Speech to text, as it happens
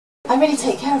I really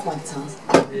take care of my guitars.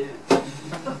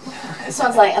 It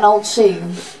sounds like an old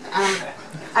tune.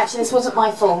 Actually, this wasn't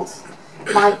my fault.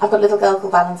 I've got a little girl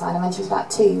called Valentine, and when she was about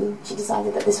 2, she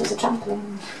decided that this was a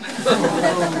trampoline.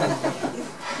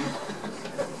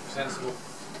 Sensible.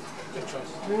 Good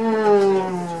choice.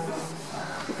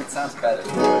 It sounds better.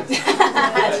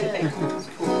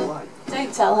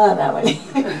 Don't tell her that, will you?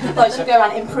 Well, I should go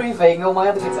around improving on my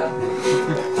other guitar.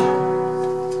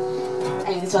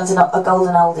 Anyway, this one's a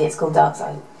golden oldie. It's called Dark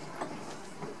Side.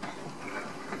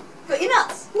 Got your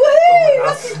nuts! Woohoo!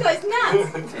 Rusty's got his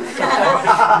nuts! Go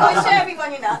and show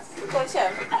everyone your nuts. Go and show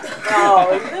them. Oh,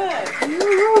 look!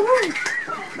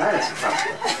 Nice.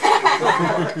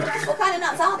 What kind of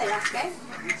nuts are they, Roscoe?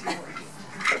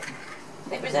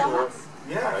 They Brazil nuts?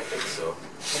 Yeah, I think so.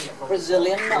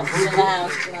 Brazilian nuts in the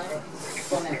house tonight.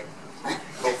 Go on then.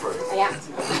 Go for it. Yeah.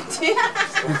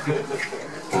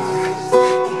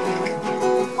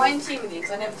 Wine tune with you,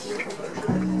 because I never tune before.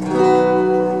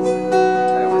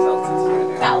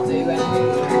 That'll do, won't it?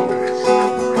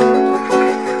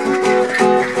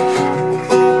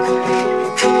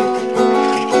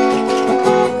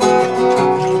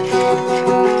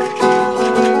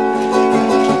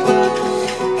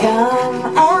 Come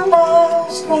and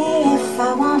ask me if I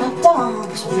wanna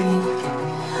dance with you.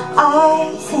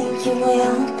 I think you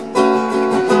will.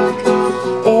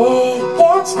 It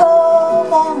gets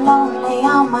cold and lonely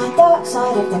on my dark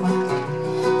side of the moon.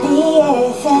 The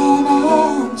air thin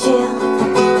and chill.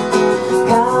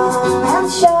 Come and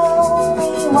show me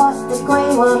what the grey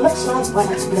world looks like when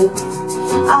it's blue.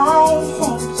 I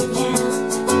think you can.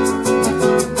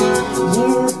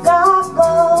 You've got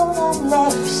golden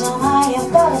lips and I have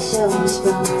got a silver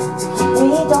spoon. We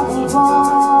don't need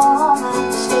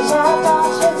romance, 'cause I've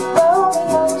danced with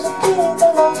Romeos and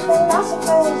Gigolos,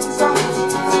 philosophers and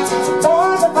scientists,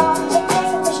 vagabonds and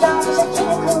Cambridge dons and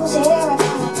cynicals,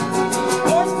 arrogant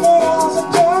infidels and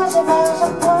Jezebels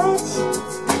and poets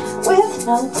with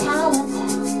no talent,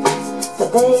 but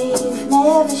they've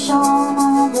never shone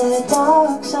on the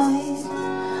dark side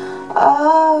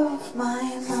of my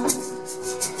mind.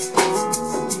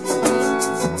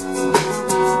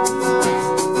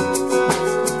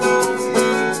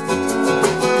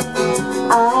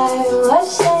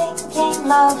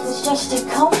 Love was just a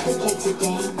complicated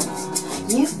game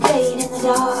you played in the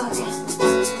dark.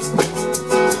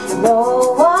 No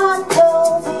one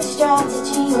told me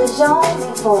strategy was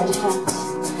only for defense,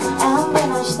 and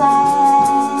then I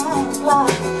stand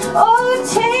like, oh,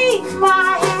 take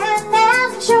my hand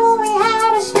and show me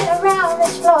how to spin around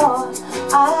this floor.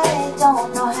 I don't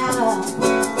know how.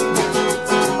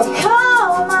 Oh,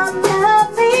 come on, tell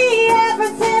me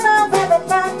everything I've ever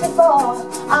learned before.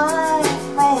 I'm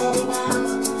ready now.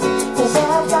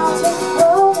 I've danced with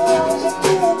Romeos and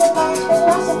Gigolos,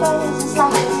 philosophers and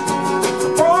scientists,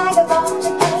 vagabonds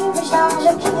and Cambridge dons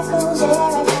and chemicals,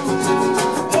 arrogant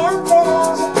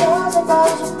infidels and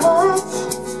Jezebels and poets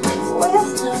with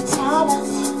no talent,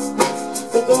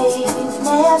 but they've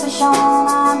never shone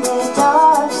on the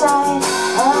dark side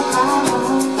of my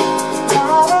mind.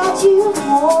 Now that you've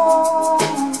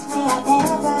warned me, I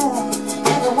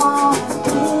never want to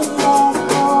be that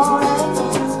cold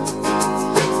again.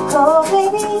 Cold,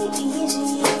 baby,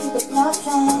 easy, but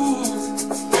nothing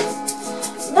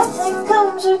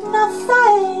comes with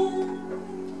nothing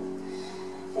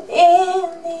in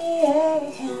the air,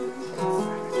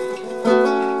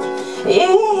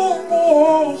 in the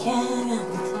air.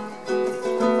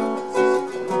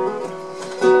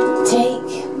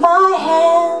 Take my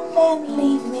hand and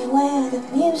lead me where the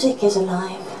music is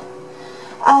alive.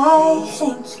 I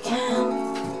think you can.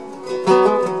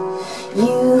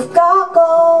 You've got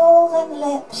golden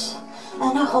lips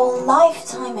and a whole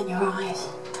lifetime in your eyes.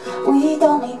 We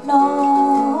don't need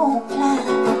no plan.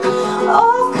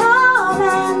 Oh, come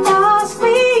and ask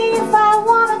me if I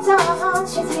wanna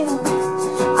dance with you.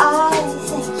 I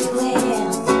think you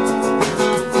will.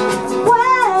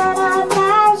 When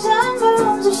 1,000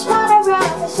 moons have spun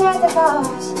around this earth of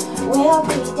ours, we'll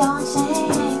be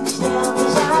dancing still.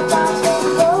 'Cause I've danced with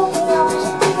Romeos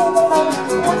and Gigolos,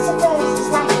 philosophers and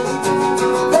scientists,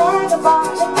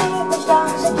 vagabonds and Cambridge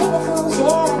dons and chemicals,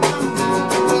 arrogant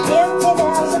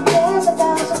infidels and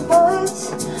Jezebels and poets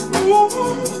with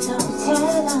no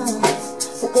talent,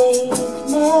 but they've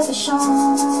never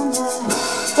shone on the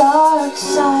dark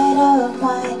side of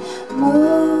my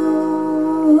moon.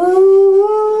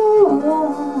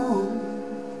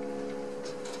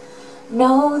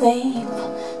 No, they've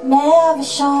never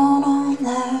shone on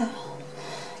the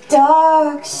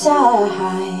dark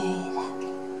side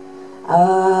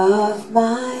of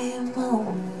my